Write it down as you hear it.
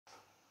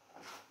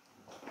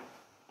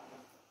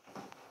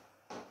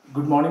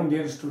Good morning,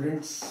 dear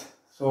students.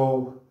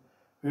 So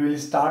we will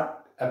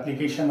start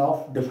application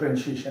of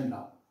differentiation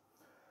now.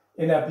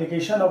 In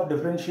application of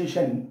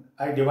differentiation,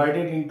 I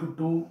divided into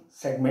two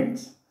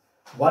segments.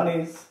 One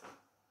is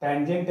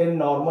tangent and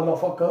normal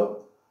of a curve,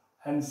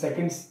 and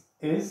second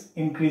is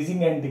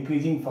increasing and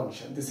decreasing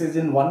function. This is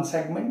in one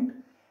segment,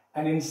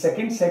 and in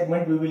second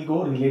segment we will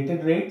go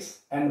related rates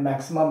and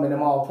maxima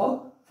minima of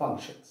a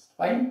functions.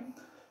 Fine.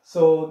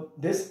 So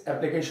this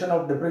application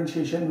of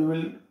differentiation we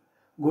will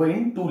go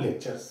in two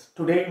lectures.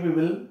 Today we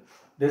will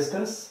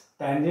discuss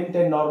tangent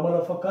and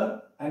normal of a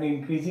curve and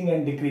increasing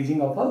and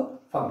decreasing of a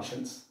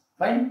functions.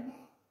 Fine.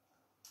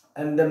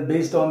 And then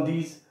based on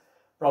these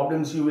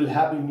problems you will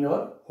have in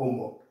your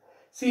homework.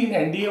 See,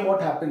 in NDA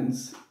what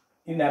happens,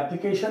 in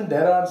application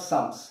there are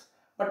sums,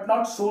 but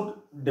not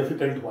so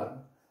difficult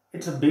one.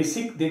 It's a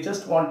basic. They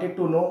just wanted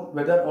to know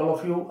whether all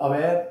of you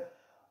aware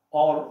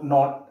or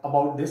not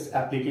about this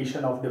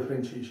application of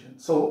differentiation.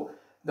 So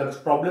the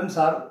problems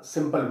are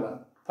simple one.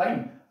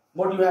 Fine.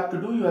 What you have to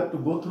do, you have to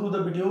go through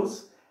the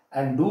videos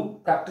and do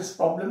practice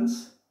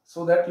problems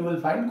so that you will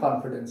find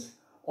confidence.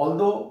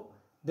 Although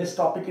this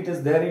topic it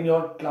is there in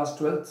your class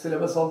 12th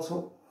syllabus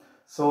also.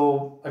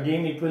 So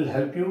again it will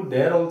help you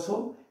there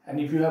also. And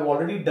if you have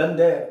already done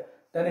there,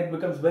 then it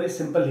becomes very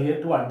simple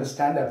here to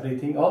understand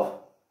everything of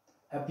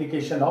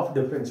application of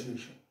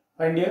differentiation.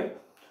 Fine, dear.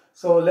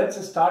 So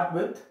let's start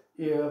with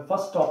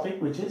first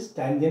topic, which is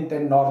tangent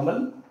and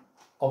normal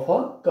of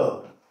a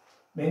curve.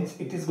 Means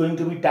it is going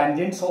to be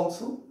tangents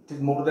also. It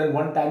is more than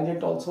one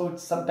tangent also.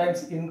 It's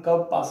sometimes in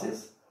curve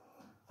passes.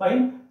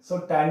 Fine. So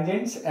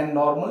tangents and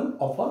normal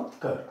of a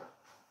curve.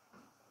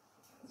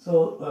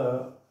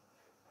 So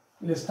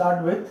we'll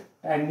start with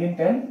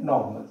tangent and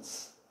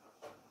normals.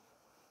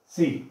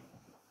 See,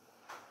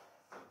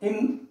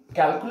 in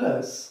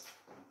calculus,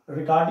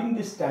 regarding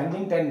this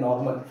tangent and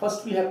normal,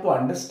 first we have to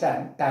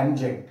understand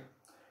tangent.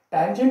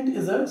 Tangent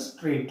is a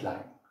straight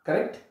line,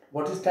 correct?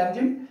 What is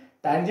tangent?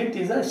 Tangent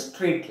is a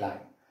straight line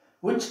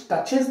which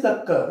touches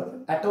the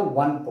curve at a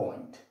one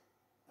point.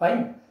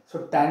 Fine.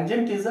 So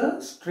tangent is a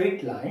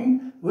straight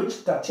line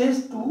which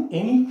touches to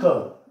any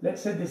curve.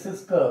 Let's say this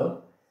is curve.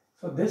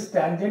 So this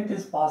tangent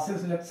is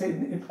passes, let's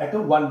say, at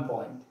a one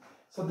point.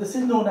 So this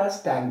is known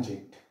as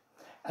tangent.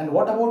 And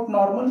what about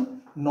normal?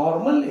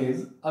 Normal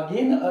is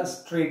again a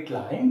straight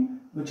line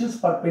which is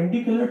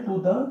perpendicular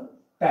to the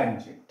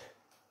tangent.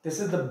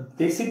 This is the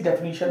basic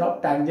definition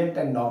of tangent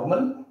and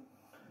normal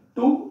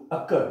to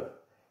a curve.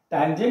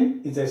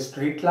 Tangent is a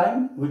straight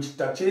line which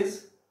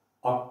touches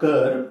a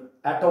curve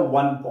at a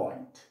one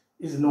point,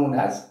 is known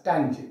as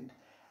tangent.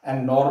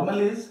 And normal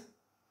is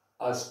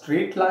a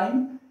straight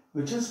line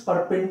which is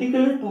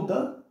perpendicular to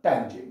the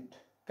tangent.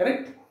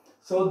 Correct?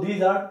 So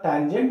these are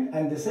tangent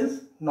and this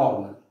is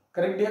normal.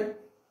 Correct, dear?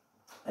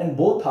 And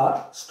both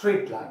are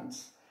straight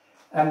lines.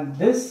 And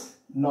this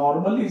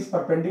normal is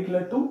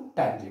perpendicular to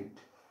tangent.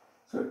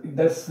 So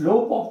the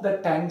slope of the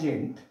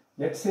tangent,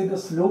 let's say the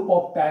slope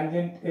of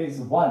tangent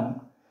is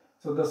 1.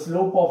 So the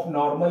slope of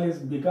normal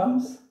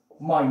becomes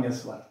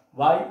 -1.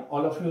 Why?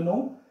 All of you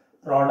know,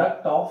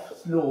 product of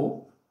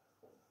slope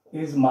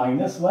is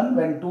 -1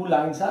 when two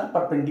lines are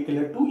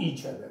perpendicular to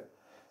each other.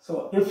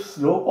 So if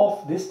slope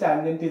of this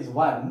tangent is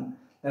 1,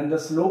 then the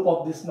slope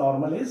of this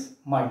normal is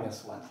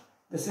 -1.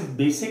 This is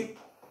basic.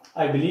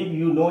 I believe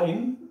you know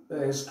in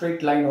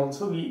straight line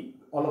also,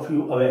 all of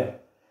you aware.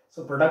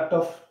 So product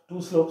of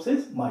two slopes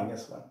is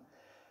 -1.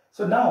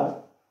 So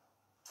now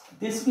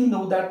this we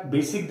know that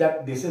basic,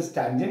 that this is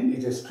tangent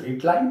is a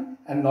straight line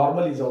and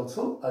normal is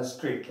also a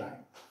straight line.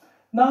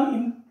 Now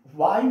in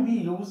why we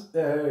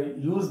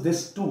use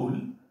this tool,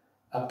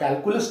 a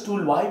calculus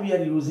tool, why we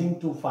are using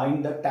to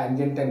find the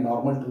tangent and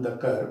normal to the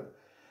curve?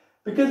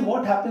 Because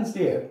what happens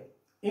there,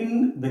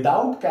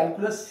 without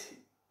calculus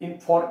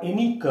for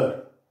any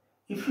curve,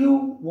 if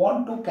you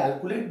want to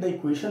calculate the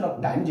equation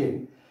of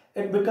tangent,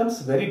 it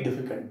becomes very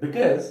difficult,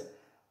 because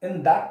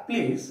in that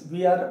place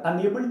we are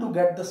unable to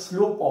get the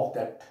slope of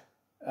that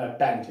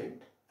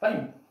tangent.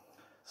 Fine.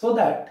 So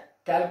that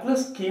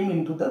calculus came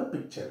into the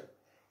picture.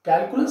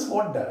 Calculus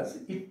what does?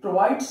 It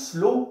provides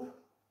slope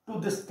to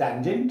this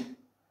tangent.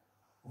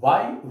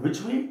 Why?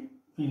 Which way?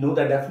 We know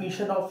the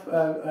definition of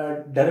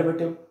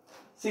derivative.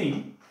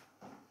 See,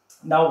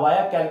 now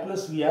via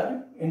calculus we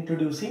are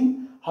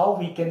introducing how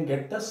we can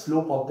get the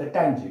slope of the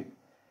tangent.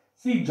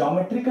 See,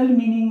 geometrical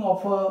meaning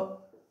of a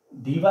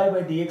dy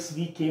by dx,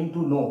 we came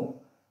to know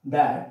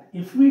that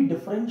if we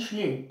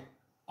differentiate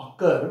a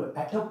curve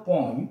at a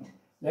point,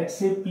 let's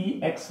say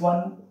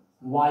px1,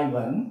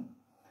 y1,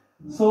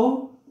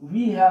 so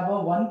we have a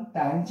one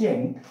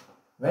tangent.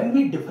 When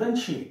we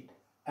differentiate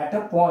at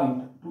a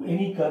point to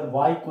any curve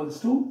y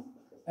equals to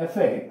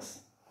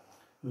fx,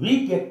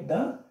 we get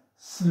the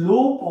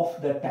slope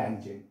of the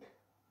tangent,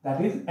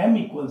 that is m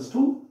equals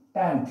to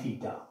tan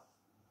theta.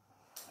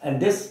 And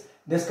this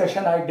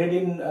discussion I did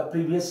in a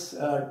previous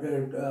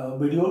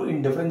video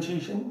in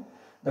differentiation.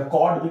 The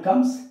chord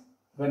becomes,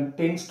 when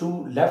tends to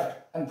left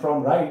and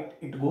from right,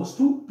 it goes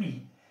to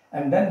P.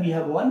 And then we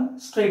have one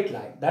straight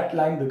line. That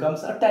line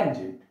becomes a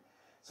tangent.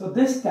 So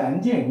this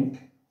tangent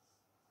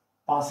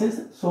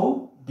passes.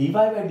 So dy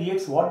by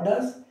dx what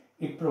does?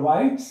 It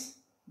provides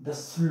the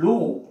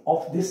slope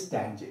of this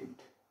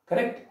tangent,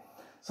 correct?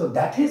 So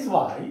that is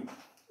why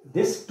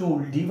this tool,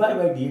 dy by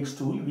dx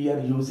tool, we are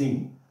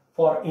using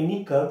for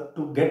any curve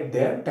to get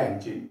their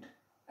tangent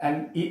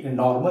and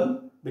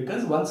normal,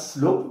 because once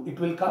slope it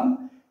will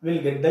come,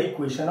 we'll get the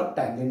equation of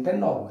tangent and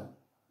normal,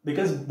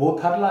 because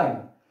both are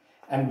line,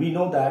 and we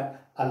know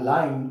that a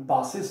line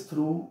passes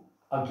through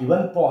a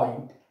given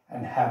point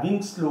and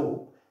having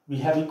slope, we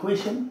have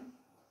equation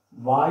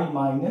y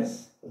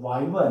minus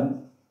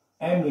y1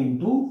 m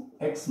into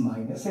x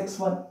minus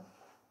x1.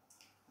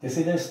 This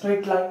is a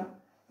straight line.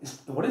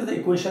 What is the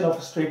equation of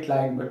a straight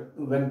line? But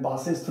when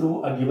passes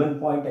through a given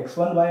point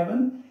x1,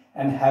 y1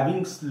 and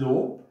having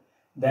slope,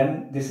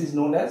 then this is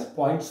known as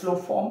point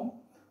slope form.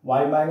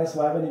 Y minus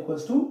y1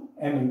 equals to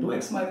m into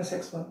x minus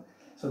x1.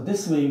 So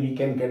this way we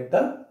can get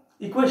the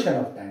equation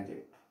of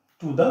tangent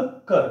to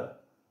the curve.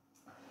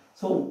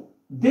 So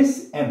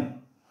this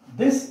m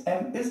is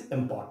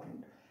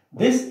important.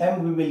 This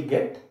m we will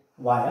get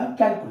via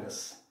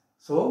calculus.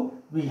 So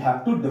we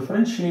have to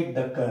differentiate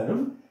the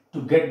curve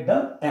to get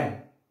the m.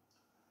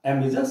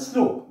 M is a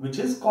slope which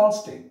is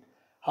constant.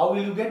 How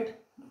will you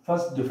get?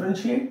 First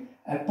differentiate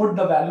and put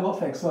the value of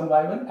x1,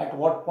 y1 at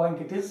what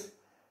point it is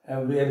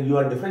where you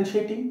are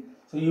differentiating.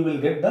 So you will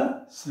get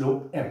the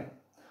slope m.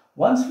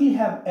 Once we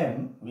have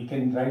m, we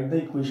can write the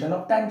equation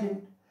of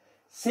tangent.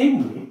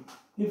 Same way,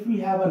 if we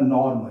have a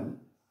normal,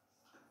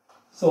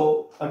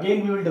 so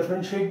again we will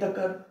differentiate the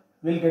curve,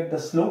 we will get the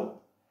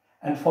slope,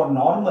 and for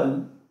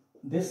normal,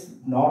 this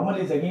normal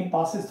is again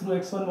passes through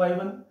x1,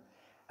 y1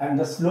 and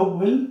the slope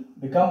will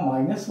become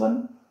minus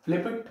 1,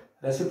 flip it,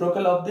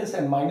 reciprocal of this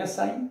and minus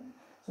sign.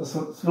 So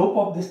slope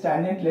of this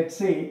tangent, let's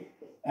say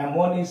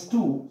m1 is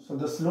 2, so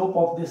the slope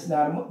of this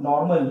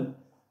normal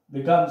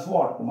becomes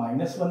what?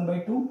 Minus 1 by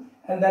 2,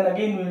 and then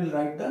again we will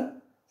write the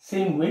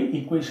same way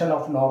equation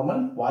of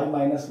normal y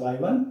minus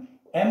y1,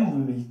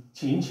 m we will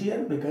change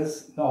here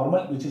because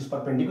normal which is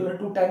perpendicular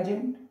to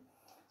tangent.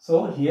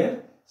 So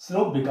here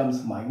slope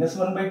becomes minus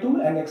 1 by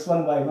 2 and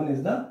x1, y1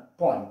 is the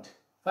point.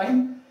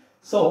 Fine.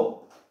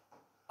 So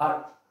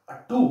a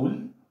tool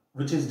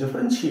which is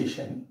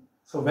differentiation.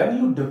 So when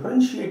you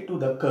differentiate to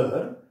the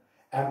curve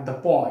at the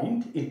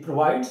point, it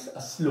provides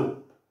a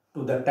slope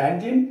to the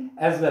tangent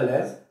as well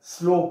as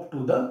slope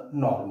to the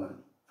normal.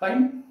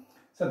 Fine.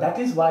 So that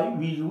is why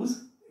we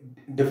use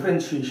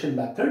differentiation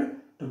method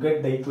to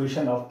get the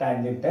equation of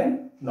tangent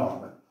and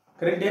normal.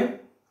 Correct dear?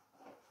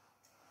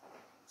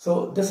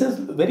 So this is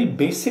very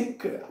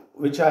basic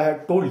which I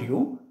had told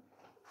you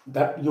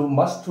that you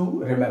must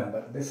to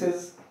remember. This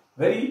is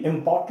very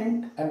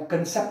important and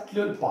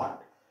conceptual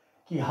part,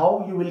 ki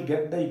how you will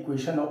get the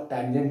equation of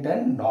tangent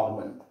and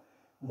normal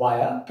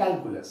via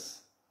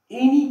calculus.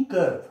 Any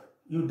curve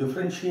you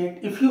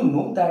differentiate, if you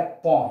know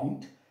that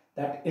point,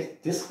 that is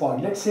this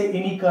point, let's say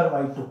any curve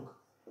I took,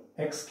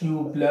 x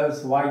cube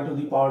plus y to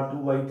the power 2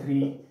 by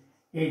 3,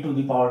 a to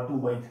the power 2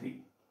 by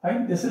 3,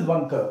 right? This is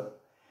one curve.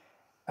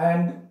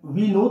 And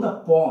we know the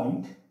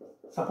point,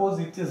 suppose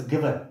it is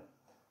given,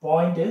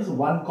 point is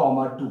 1,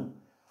 2.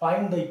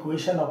 Find the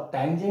equation of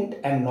tangent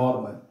and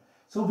normal.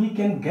 So we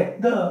can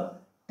get the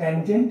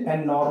tangent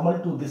and normal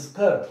to this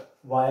curve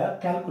via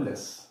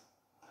calculus.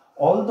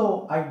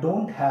 Although I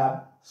don't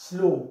have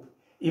slope,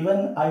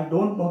 even I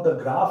don't know the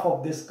graph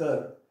of this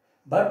curve,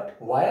 but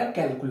via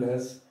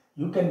calculus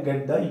you can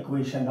get the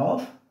equation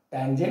of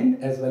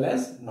tangent as well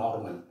as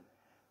normal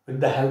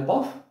with the help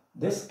of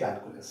this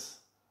calculus,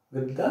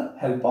 with the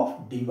help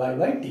of dy by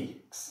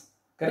dx.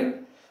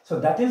 Correct?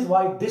 So that is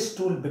why this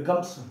tool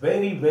becomes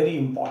very, very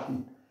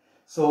important.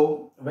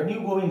 So when you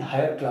go in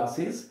higher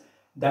classes,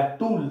 that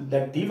tool,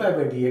 that dy by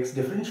dx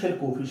differential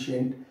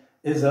coefficient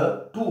is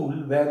a tool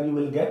where you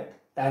will get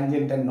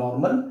tangent and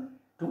normal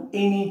to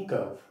any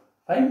curve.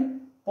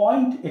 Fine?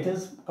 Point, it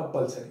is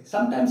compulsory.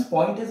 Sometimes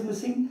point is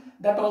missing,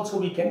 that also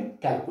we can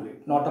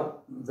calculate, not a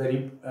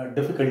very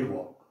difficult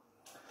work.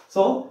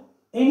 So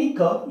any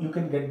curve you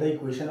can get the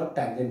equation of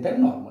tangent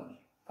and normal.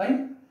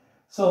 Fine?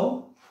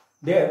 So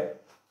there,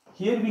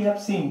 here we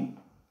have seen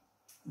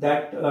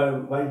that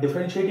while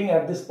differentiating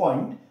at this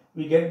point,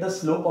 we get the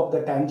slope of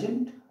the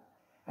tangent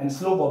and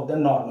slope of the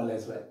normal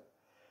as well.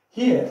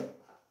 Here,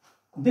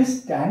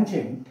 this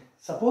tangent,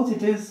 suppose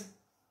it is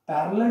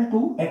parallel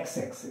to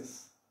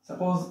x-axis.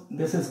 Suppose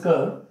this is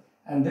curve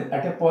and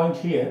at a point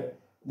here,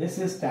 this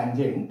is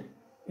tangent.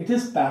 It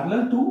is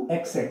parallel to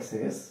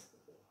x-axis.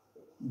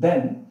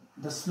 Then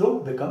the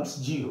slope becomes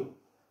 0.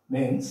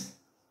 Means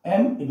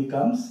m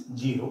becomes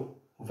 0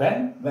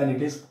 when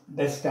it is,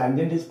 this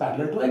tangent is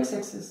parallel to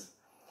x-axis.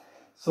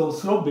 So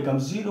slope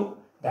becomes 0.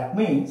 That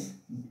means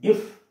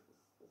if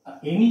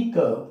any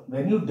curve,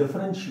 when you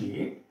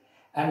differentiate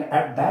and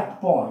at that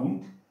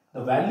point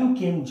the value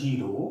came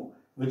 0,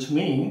 which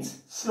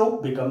means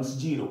slope becomes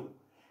 0.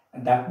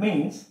 And that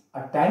means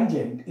a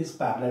tangent is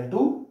parallel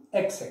to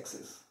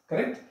x-axis.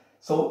 Correct?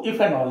 So if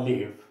and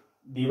only if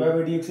dy by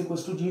dx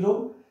equals to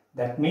 0,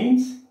 that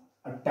means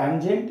a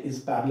tangent is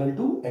parallel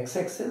to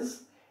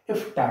x-axis.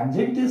 If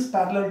tangent is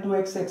parallel to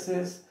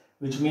x-axis,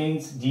 which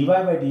means dy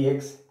by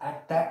dx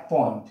at that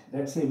point,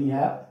 let's say we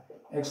have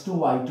x2,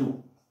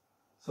 y2.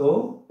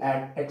 So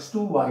at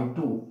x2,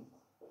 y2,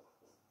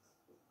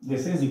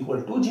 this is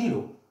equal to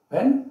 0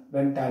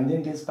 when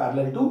tangent is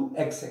parallel to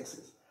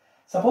x-axis.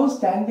 Suppose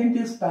tangent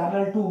is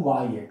parallel to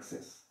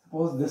y-axis.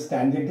 Suppose this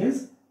tangent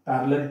is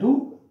parallel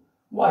to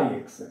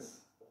y-axis.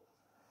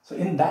 So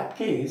in that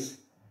case,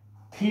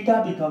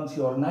 theta becomes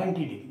your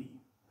 90 degree,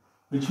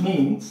 which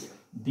means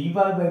dy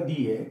by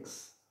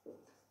dx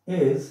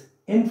is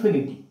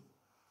infinity,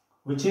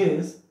 which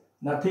is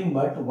nothing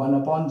but 1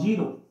 upon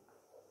 0.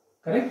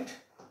 Correct?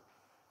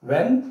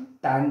 When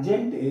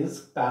tangent is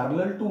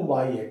parallel to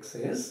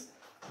y-axis,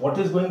 what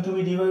is going to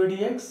be dy by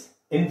dx?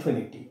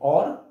 Infinity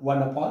or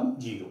 1 upon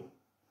 0.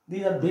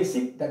 These are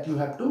basic that you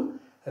have to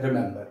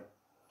remember.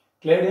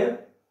 Clear here?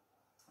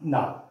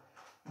 Now,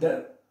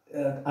 the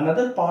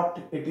another part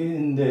it is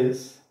in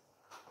this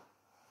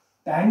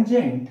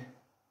tangent.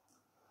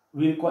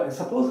 We require,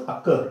 suppose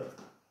a curve.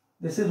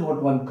 This is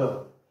what one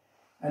curve,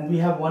 and we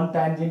have one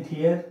tangent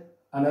here.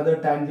 Another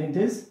tangent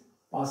is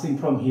passing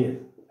from here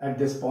at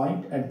this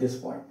point,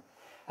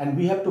 and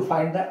we have to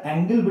find the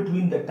angle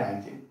between the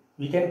tangent.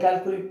 We can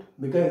calculate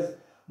because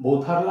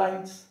both are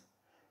lines.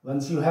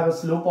 Once you have a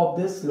slope of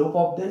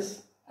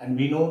this, and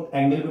we know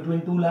angle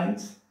between two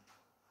lines,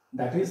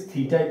 that is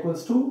theta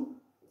equals to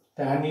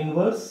tan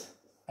inverse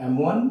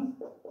m1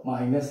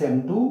 minus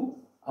m2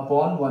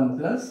 upon 1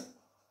 plus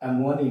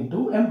m1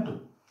 into m2.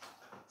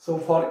 So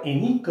for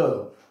any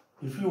curve,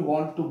 if you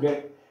want to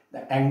get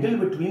the angle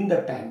between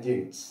the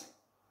tangents,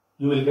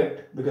 you will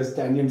get, because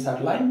tangents are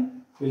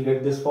line, you will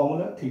get this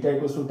formula theta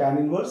equals to tan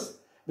inverse,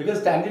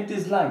 because tangent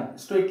is line,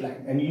 straight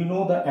line, and you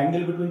know the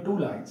angle between two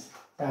lines,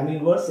 tan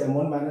inverse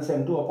m1 minus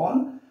m2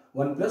 upon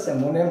 1 plus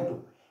m1 m2,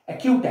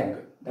 acute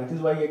angle. That is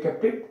why I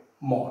kept it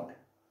mod.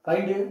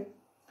 Right here.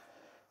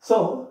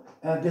 So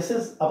this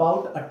is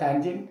about a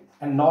tangent,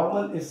 and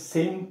normal is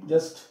same,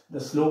 just the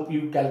slope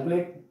you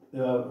calculate,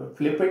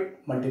 flip it,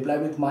 multiply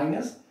with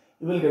minus,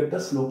 you will get the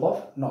slope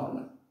of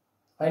normal.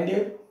 Find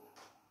here.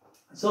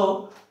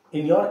 So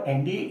in your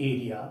NDA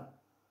area,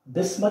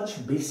 this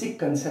much basic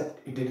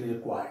concept it is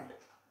required.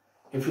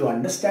 If you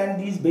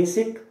understand these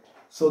basic,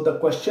 so the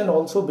question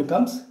also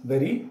becomes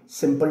very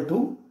simple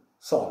to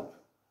solve.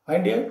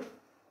 Find here.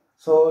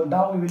 So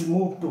now we will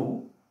move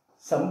to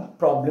some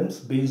problems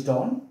based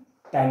on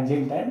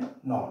tangent and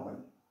normal.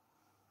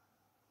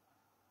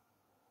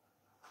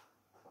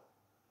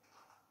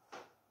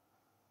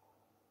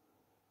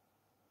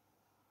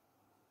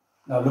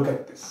 Now look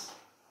at this.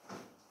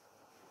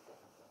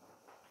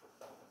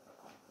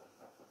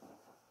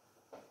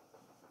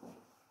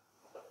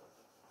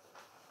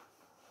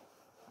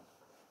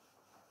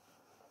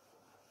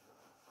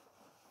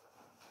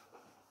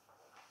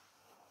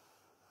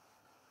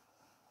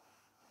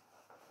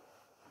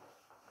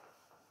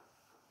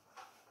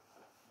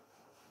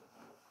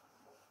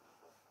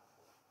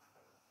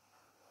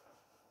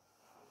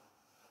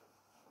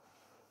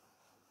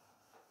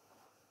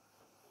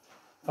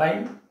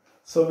 Fine.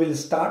 So we'll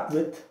start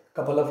with a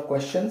couple of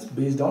questions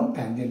based on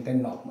tangent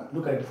and normal.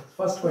 Look at it.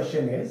 First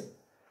question is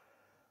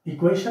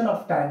equation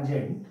of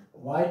tangent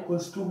y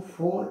equals to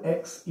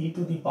 4x e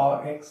to the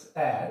power x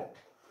at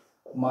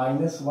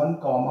minus 1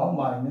 comma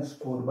minus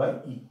 4 by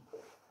e.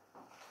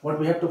 What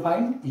we have to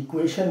find?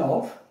 Equation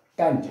of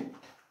tangent.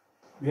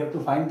 We have to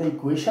find the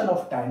equation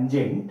of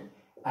tangent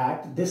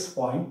at this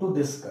point to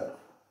this curve.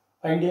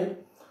 Find here.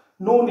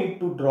 No need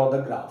to draw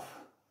the graph.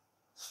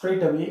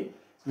 Straight away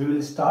we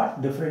will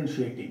start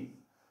differentiating.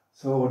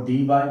 So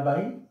dy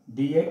by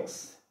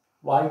dx,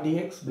 y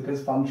dx,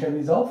 because function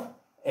is of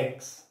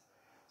x.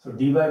 So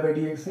dy by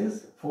dx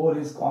is 4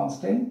 is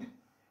constant,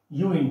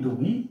 u into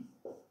v,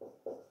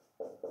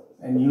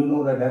 and you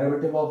know the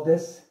derivative of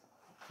this,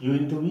 u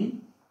into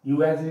v,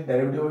 u as the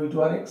derivative of e to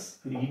the x,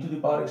 e to the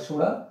power x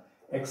छोड़ा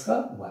x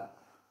का 1.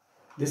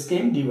 This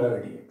came dy by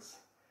dx.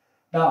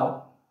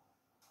 Now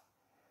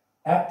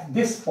at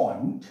this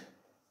point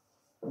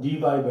dy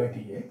by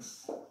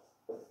dx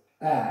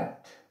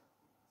at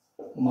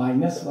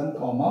minus 1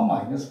 comma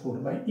minus 4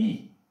 by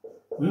e,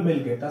 we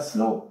will get a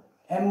slope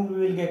m.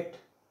 We will get,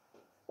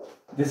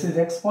 this is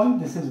x point,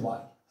 this is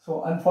y.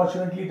 So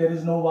unfortunately there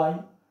is no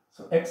y,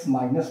 so x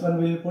minus 1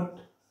 we will put.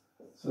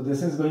 So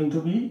this is going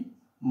to be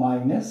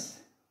minus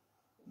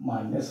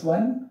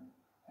 1,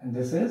 and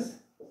this is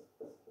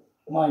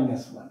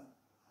minus 1.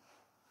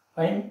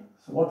 Fine.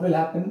 So what will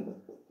happen?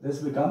 This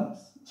becomes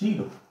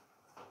 0.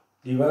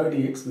 dy by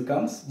dx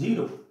becomes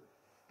 0.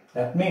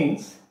 That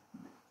means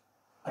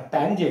a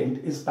tangent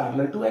is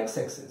parallel to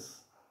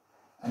x-axis.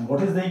 And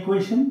what is the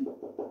equation?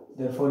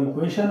 Therefore,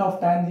 equation of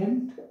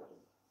tangent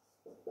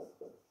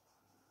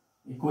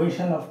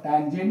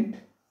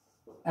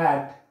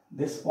at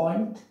this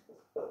point,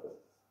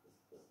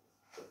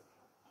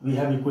 we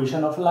have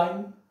equation of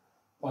line,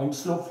 point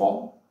slope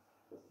form,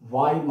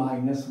 y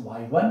minus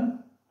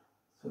y1.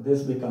 So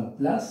this becomes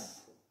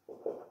plus,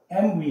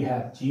 m we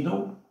have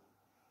 0,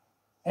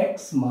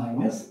 x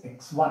minus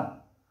x1.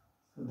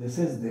 So this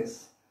is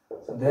this.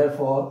 So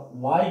therefore,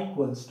 y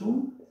equals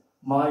to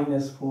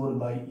minus 4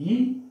 by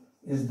e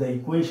is the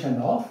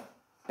equation of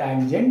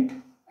tangent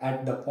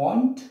at the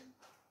point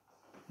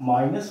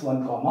minus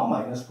 1 comma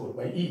minus 4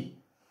 by e.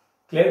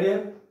 Clear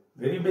there?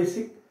 Very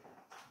basic.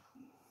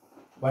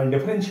 While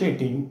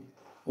differentiating,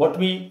 what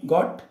we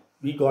got?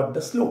 We got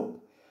the slope.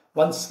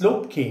 Once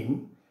slope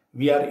came,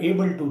 we are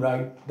able to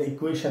write the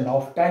equation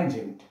of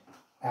tangent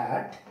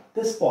at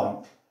this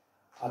point.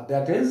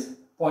 That is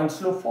point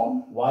slope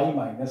form, y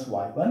minus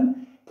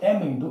y1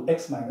 m into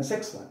x minus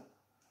x1.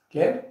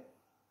 Clear?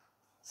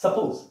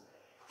 Suppose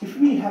if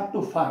we have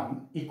to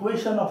find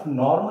equation of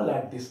normal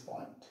at this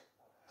point,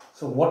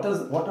 so what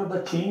are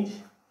the change?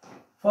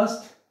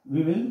 First,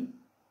 we will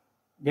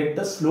get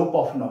the slope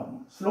of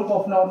normal. Slope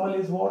of normal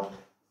is what?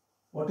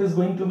 What is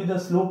going to be the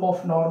slope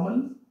of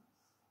normal?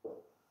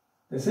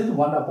 This is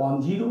 1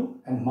 upon 0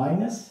 and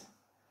minus.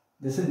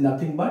 This is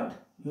nothing but,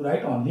 you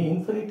write only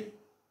infinity.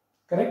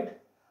 Correct?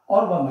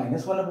 Or 1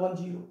 minus 1 upon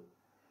 0.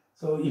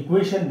 So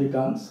equation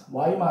becomes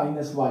y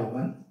minus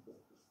y1,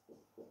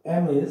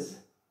 m is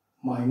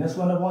minus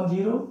 1 upon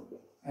 0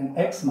 and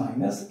x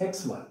minus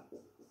x1.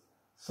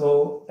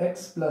 So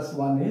x plus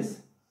 1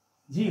 is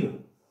 0.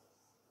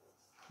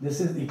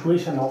 This is the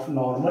equation of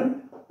normal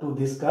to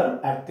this curve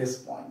at this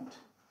point.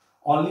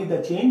 Only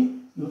the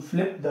change, you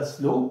flip the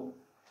slope.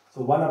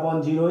 So 1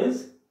 upon 0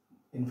 is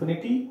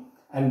infinity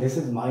and this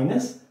is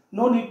minus.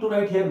 No need to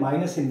write here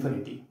minus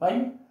infinity.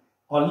 Fine.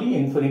 Only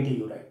infinity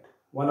you write.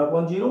 1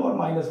 upon 0 or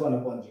minus 1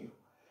 upon 0.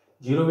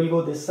 0 will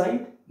go this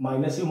side.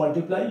 Minus you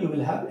multiply, you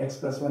will have x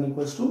plus 1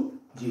 equals to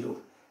 0.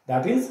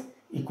 That is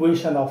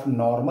equation of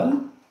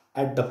normal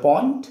at the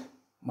point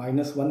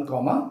minus 1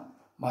 comma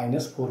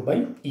minus 4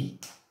 by e.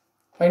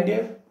 Fine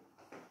dear?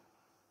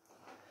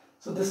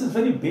 So this is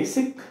very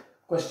basic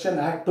question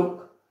I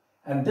took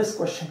and this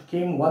question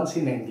came once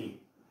in NDA.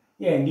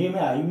 ये NDA में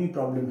आई हुई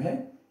problem है.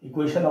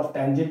 Equation of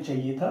tangent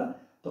चाहिए था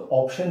तो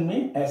option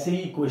में ऐसे ही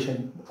equation,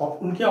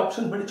 उनके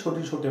ऑप्शन बड़े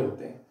छोटे छोटे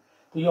होते हैं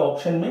तो ये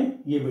ऑप्शन में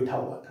ये बिठा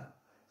हुआ था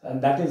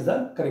and that is the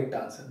correct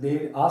answer.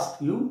 They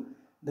asked you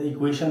the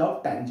equation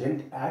of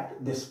tangent at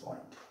this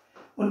point.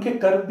 उनके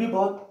कर्व भी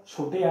बहुत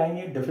छोटे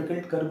आएंगे,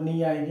 डिफिकल्ट कर्व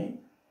नहीं आएंगे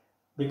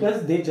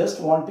because they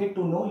just wanted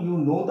to know, you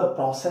know the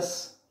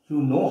process,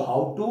 you know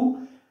how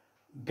to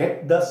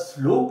get the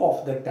slope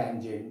of the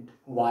tangent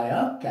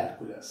via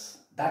calculus.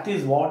 That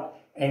is what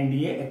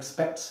NDA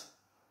expects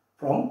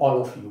from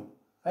all of you,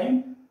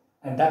 right?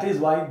 And that is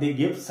why they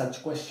give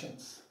such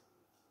questions.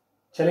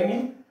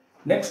 चलेंगे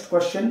next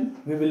question,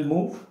 we will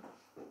move.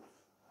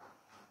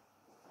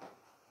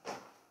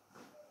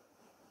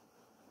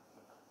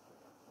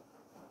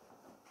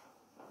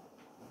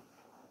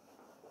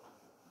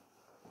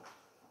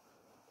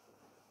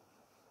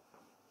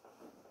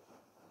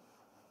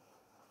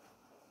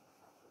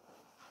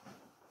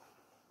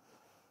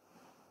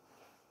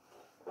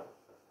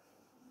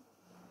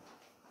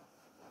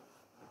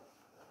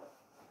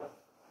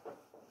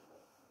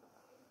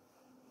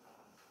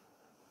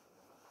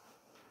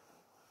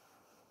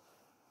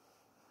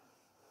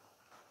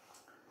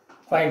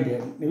 Fine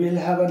dear, we will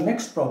have a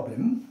next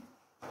problem.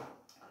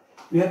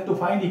 We have to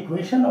find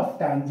equation of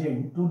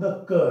tangent to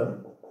the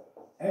curve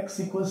x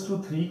equals to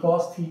 3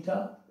 cos theta,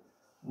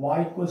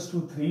 y equals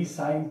to 3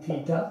 sin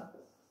theta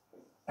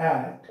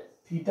at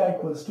theta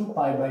equals to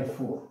pi by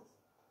 4.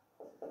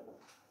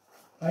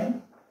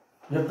 Fine.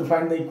 We have to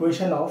find the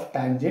equation of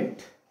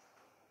tangent.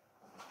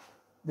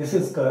 This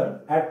is curve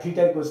at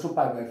theta equals to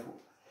pi by 4.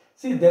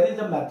 See, there is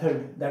a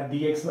method that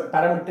dx,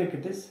 parametric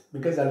it is,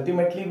 because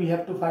ultimately we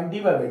have to find dy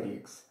by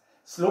dx.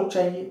 Slope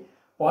चाहिए,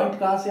 point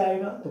कहाँ से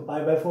आएगा तो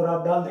pi by 4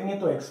 आप डाल देंगे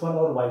तो x1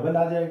 और y1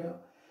 आ जाएगा.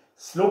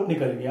 स्लोप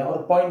निकल गया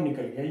और पॉइंट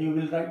निकल गया, you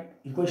will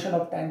write equation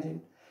of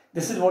tangent.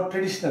 This is what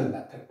traditional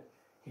method.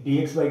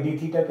 dx by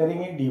d theta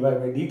करेंगे, dy by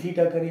d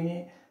थीटा करेंगे,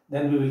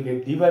 then we will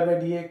get dy by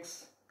dx,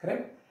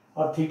 correct.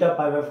 और थीटा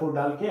पाई बाय 4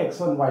 डाल के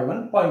x1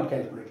 y1 point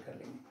calculate कर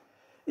लेंगे.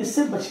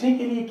 इससे बचने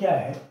के लिए क्या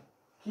है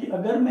कि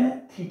अगर मैं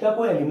थीटा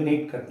को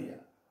एलिमिनेट कर दिया,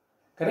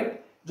 करेक्ट,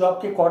 जो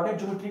आपके कोऑर्डिनेट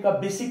ज्योमेट्री का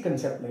बेसिक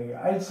कंसेप्ट लगेगा.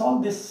 I will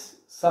solve this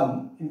some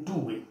in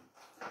 2 way.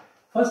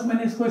 First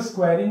मैंने इसको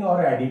स्क्वायरिंग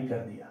और एडिट कर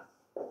दिया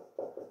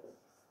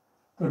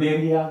तो डेर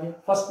ये आ गया.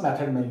 फर्स्ट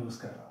मेथड मैं यूज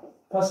कर रहा हूं.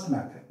 फर्स्ट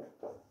मेथड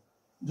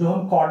जो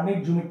हम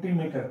कोऑर्डिनेट ज्योमेट्री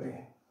में करते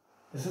हैं,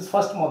 this is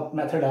first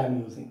method I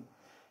am using.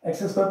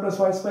 X square plus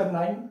Y square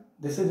 9.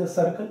 This is a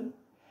circle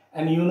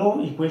and you know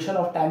equation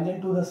of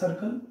tangent to the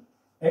circle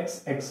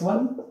x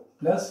x1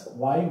 plus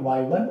Y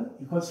y1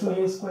 equals to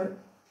A square.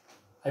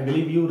 I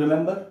believe you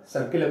remember.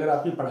 Circle अगर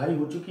आपकी पढ़ाई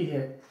हो चुकी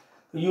है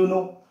तो you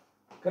know,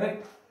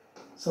 correct.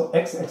 So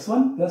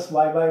x1 plus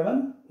y1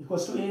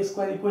 equals to A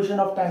square, equation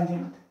of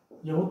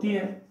tangent ये होती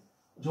है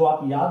जो आप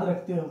याद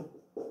रखते हो.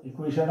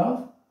 Equation of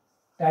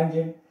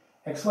tangent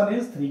x1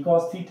 is 3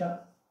 cos theta,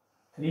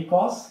 3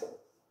 cos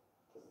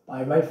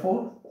pi by 4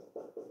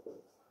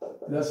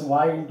 plus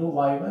y into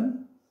y1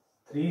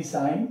 3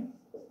 sin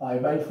pi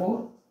by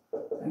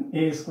 4 and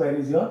A square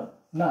is your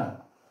 9.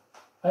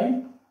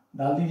 Right.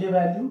 डाल दीजिए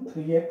value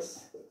 3x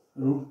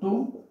 √2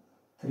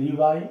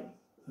 3y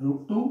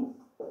 √2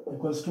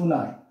 equals to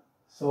 9.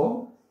 So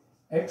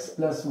x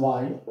plus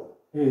y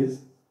is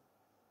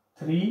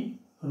 3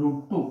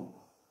 root 2.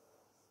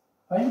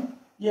 Fine,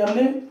 ये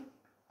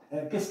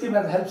हमने किसके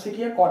help से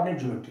किया? Coordinate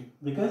geometry,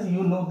 because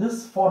you know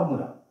this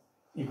formula,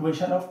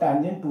 equation of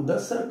tangent to the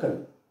circle.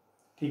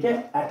 ठीक है,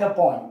 at a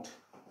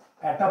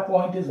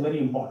point is very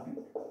important.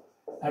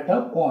 At a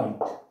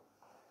point,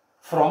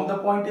 from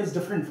the point is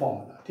different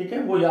formula. ठीक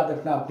है, वो याद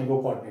रखना आपने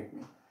को कोऑर्डिनेट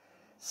में.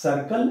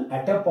 Circle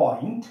at a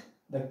point,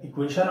 the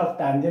equation of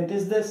tangent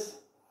is this.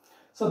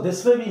 So this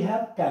way we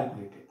have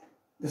calculated.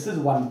 This is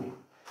one way.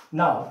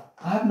 Now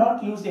I have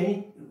not used any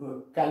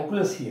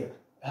calculus here.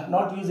 I have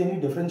not used any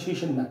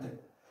differentiation method.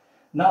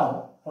 Now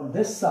for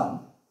this sum,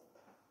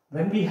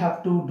 when we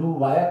have to do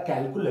via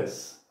calculus,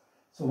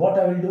 so what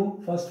I will do,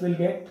 first we'll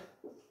get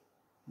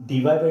dy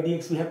by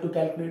dx we have to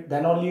calculate,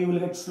 then only you will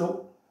get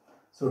slope.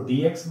 So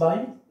dx by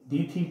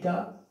d theta,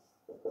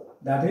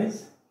 that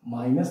is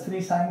minus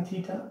 3 sin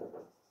theta,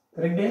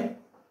 correct there?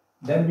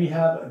 Then we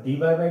have dy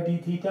by d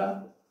theta,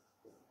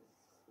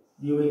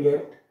 you will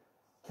get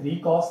 3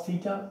 cos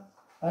theta,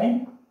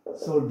 right?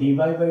 So dy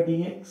by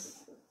dx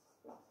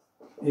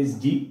is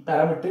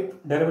parametric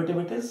derivative.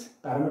 It is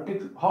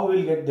parametric. How we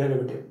will get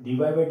derivative? Dy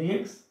by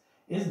dx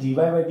is dy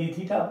by d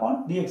theta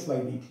upon dx by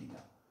d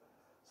theta.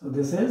 So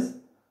this is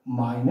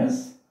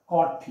minus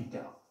cot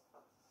theta.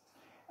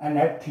 And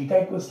at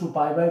theta equals to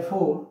pi by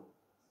 4,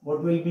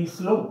 what will be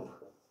slope?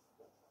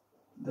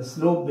 The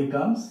slope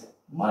becomes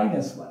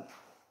minus 1.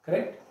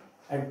 Correct?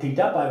 At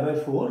theta pi by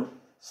 4,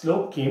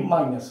 slope came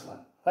minus 1.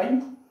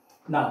 Fine.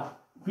 Now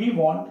we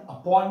want a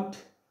point.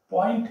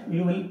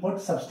 You will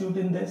put substitute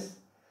in this.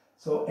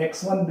 So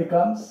x1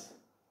 becomes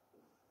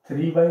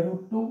 3 by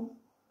root 2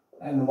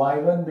 and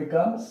y1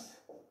 becomes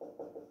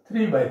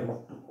 3 by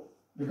root 2,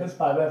 because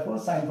pi by 4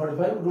 sin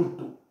 45 root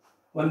 2,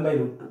 1 by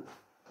root 2.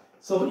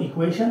 So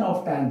equation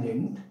of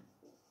tangent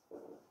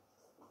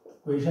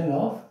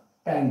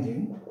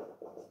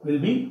will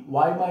be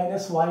y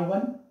minus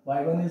y1.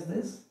 y1 is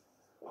this,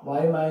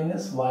 y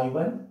minus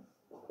y1,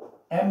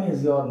 m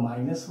is your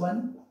minus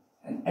 1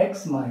 and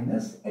x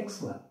minus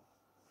x1.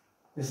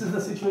 This is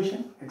the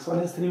situation.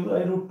 x1 is 3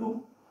 by root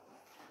 2.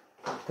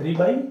 3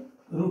 by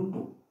root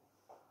 2.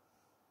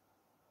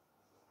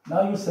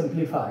 Now you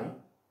simplify.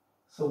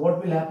 So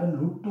what will happen?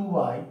 Root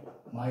 2y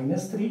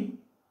minus 3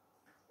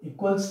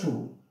 equals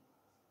to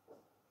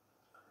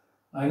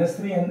minus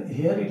 3, and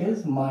here it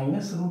is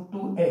minus root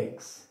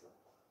 2x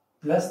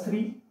plus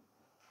 3.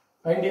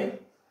 Right here.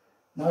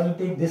 Now you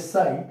take this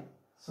side.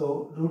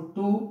 So root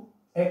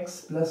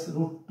 2x plus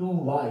root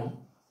 2y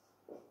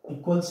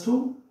equals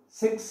to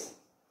 6.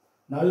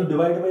 Now you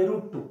divide by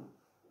root 2.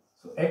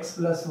 So x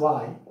plus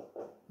y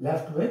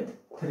left with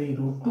 3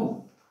 root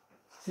 2.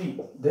 See,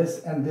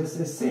 this and this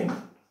is same.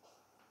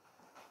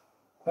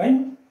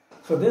 Fine.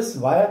 So this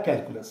via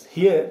calculus.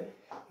 Here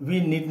we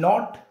need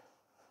not,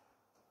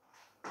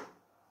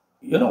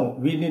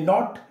 we need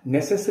not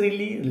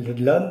necessarily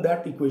learn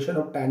that equation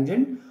of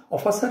tangent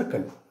of a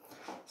circle.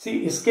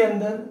 See, iske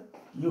andar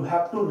you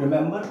have to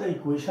remember the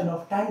equation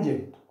of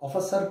tangent of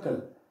a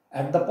circle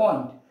at the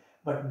point.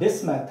 But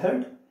this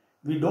method,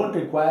 we don't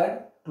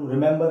require to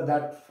remember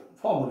that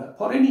formula.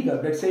 For any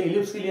curve, let's say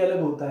ellipse के लिए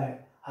अलग होता है,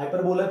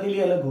 hyperbola के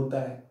लिए अलग होता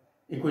है,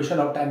 equation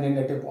of tangent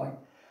at a point.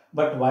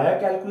 But via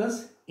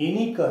calculus,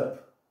 any curve,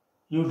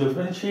 you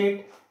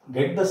differentiate,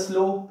 get the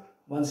slope.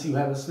 Once you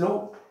have a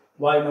slope,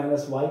 y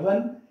minus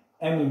y1,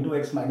 m into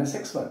x minus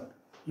x1.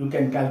 You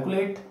can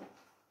calculate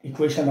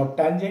equation of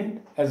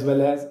tangent as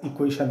well as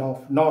equation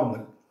of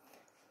normal.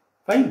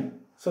 Fine.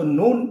 So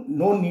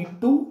no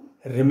need to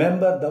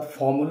remember the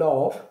formula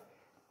of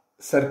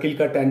circle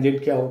का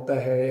tangent क्या होता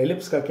है,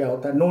 ellipse का क्या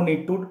होता है. No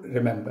need to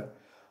remember.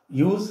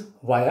 Use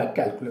via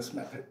calculus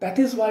method. That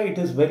is why it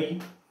is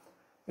very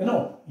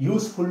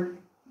useful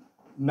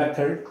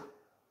method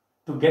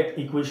to get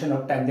equation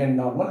of tangent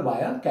normal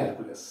via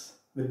calculus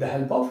with the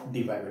help of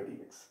dy by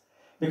dx.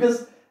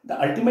 Because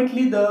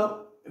ultimately the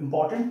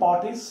important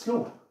part is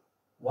slope.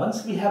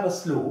 Once we have a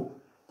slope,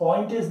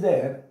 point is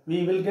there,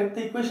 we will get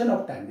the equation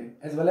of tangent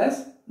as well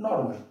as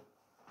normal.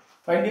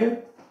 Find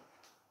here.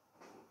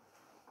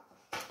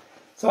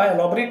 So I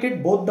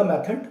elaborated both the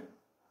method.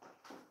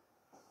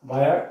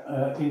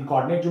 Via in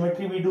coordinate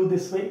geometry we do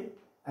this way,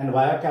 and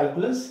via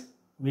calculus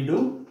we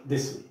do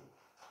this way.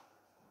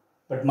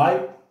 But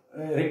my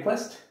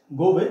request,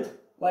 go with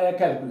via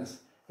calculus,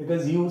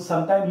 because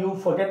sometimes you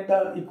forget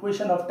the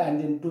equation of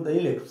tangent to the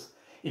ellipse,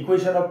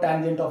 equation of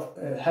tangent of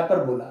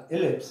hyperbola,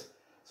 ellipse.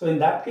 So in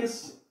that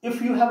case,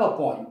 if you have a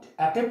point,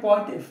 at a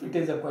point, if it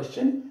is a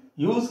question,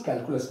 use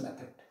calculus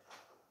method.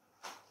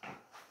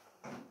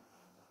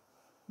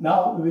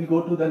 Now we will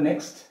go to the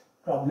next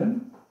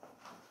problem.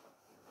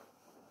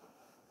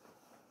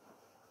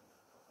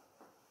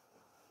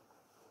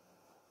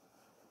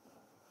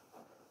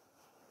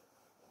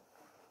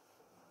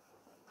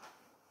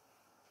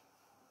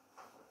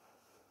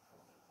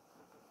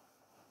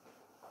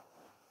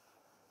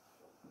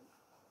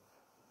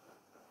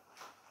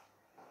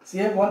 See,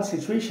 I have one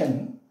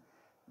situation.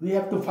 We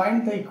have to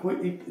find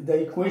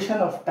the equation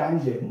of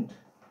tangent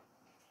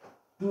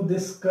to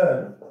this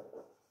curve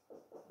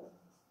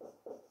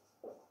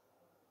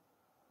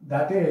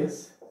that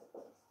is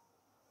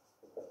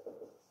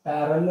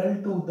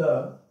parallel to the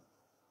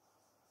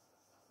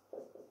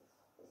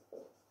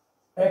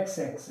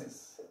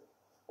x-axis.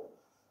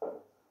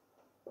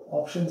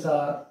 Options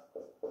are,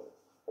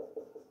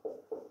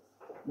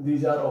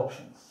 these are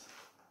options.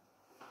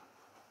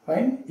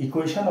 Fine.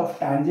 Equation of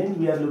tangent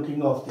we are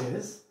looking of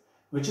this,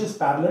 which is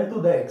parallel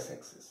to the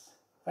x-axis.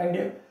 Fine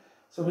dear.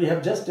 So we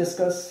have just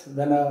discussed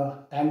when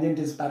a tangent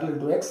is parallel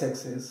to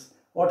x-axis,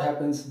 what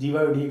happens? dy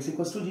by dx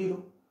equals to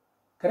 0.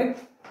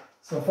 Correct?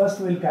 So first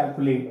we will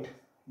calculate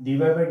dy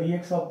by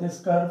dx of this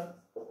curve.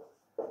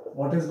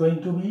 What is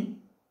going to be?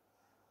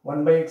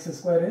 1 by x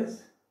square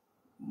is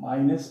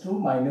minus 2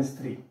 minus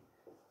 3.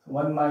 So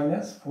 1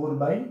 minus 4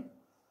 by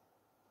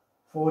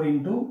 4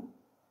 into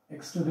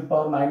x to the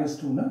power minus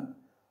 2. Na?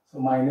 So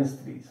minus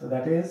 3. So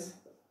that is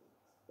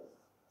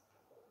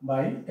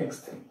by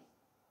x3.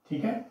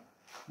 Okay?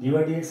 dy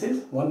by dx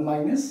is 1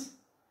 minus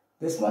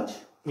this much,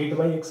 8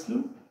 by x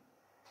cube.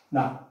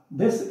 Now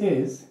this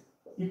is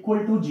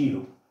equal to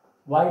 0.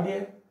 Why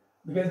dear?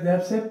 Because they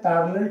have said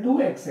parallel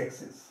to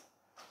x-axis.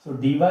 So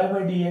dy by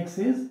dx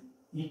is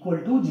equal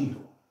to 0.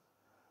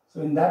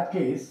 So in that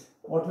case,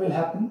 what will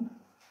happen?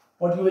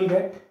 What you will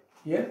get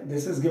here?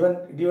 This is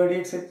given dy by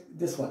dx is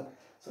this one.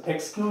 So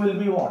x cube will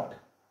be what?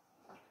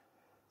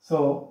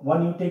 So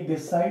 1 you take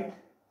this side.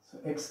 So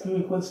x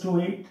cube equals to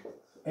 8.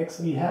 So x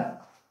we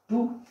have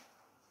 2.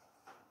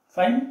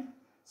 Fine.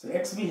 So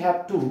x we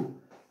have 2.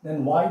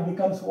 Then y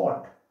becomes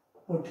what?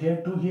 Put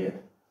here 2 here.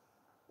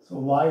 So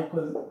y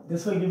equals,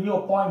 this will give you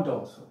a point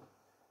also.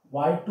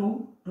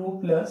 y2, 2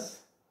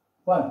 plus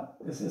 1.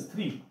 This is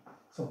 3.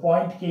 So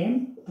point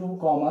came 2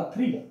 comma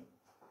 3.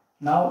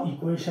 Now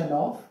equation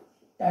of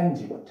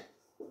tangent.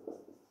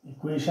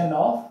 Equation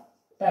of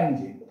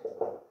tangent.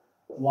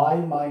 Y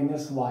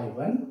minus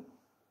y1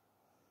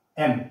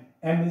 m.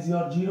 M is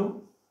your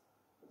 0.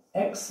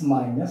 X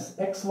minus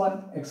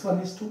x1.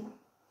 x1 is 2.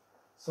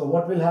 So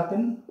what will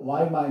happen?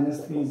 Y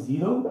minus 3 is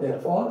 0.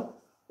 Therefore,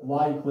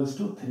 y equals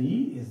to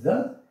 3 is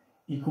the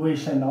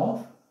equation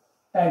of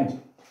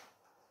tangent.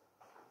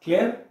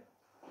 Clear?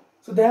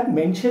 So they have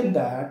mentioned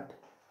that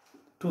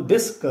to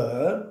this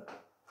curve,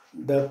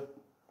 the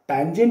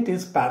tangent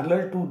is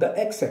parallel to the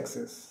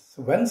x-axis.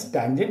 So once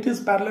tangent is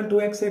parallel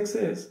to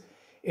x-axis,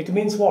 it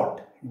means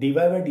what? dy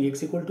by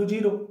dx equal to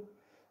 0.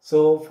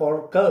 So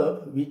for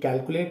curve, we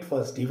calculate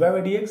first dy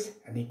by dx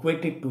and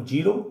equate it to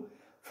 0.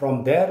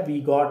 From there,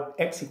 we got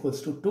x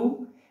equals to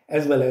 2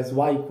 as well as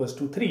y equals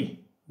to 3.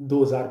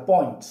 Those are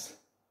points.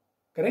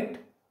 Correct?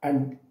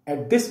 And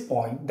at this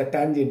point, the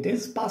tangent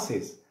is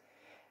passes.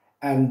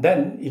 And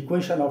then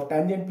equation of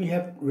tangent we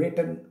have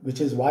written,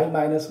 which is y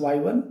minus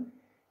y1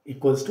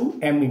 equals to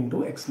m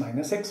into x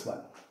minus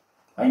x1.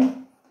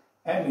 Fine?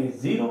 M is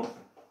 0.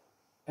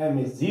 M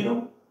is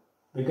 0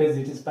 because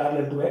it is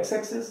parallel to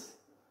x-axis.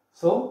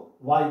 So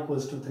y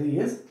equals to 3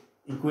 is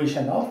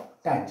equation of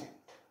tangent.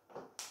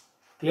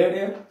 Clear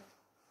here?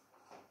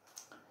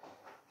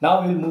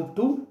 Now we will move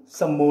to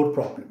some more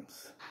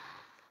problems.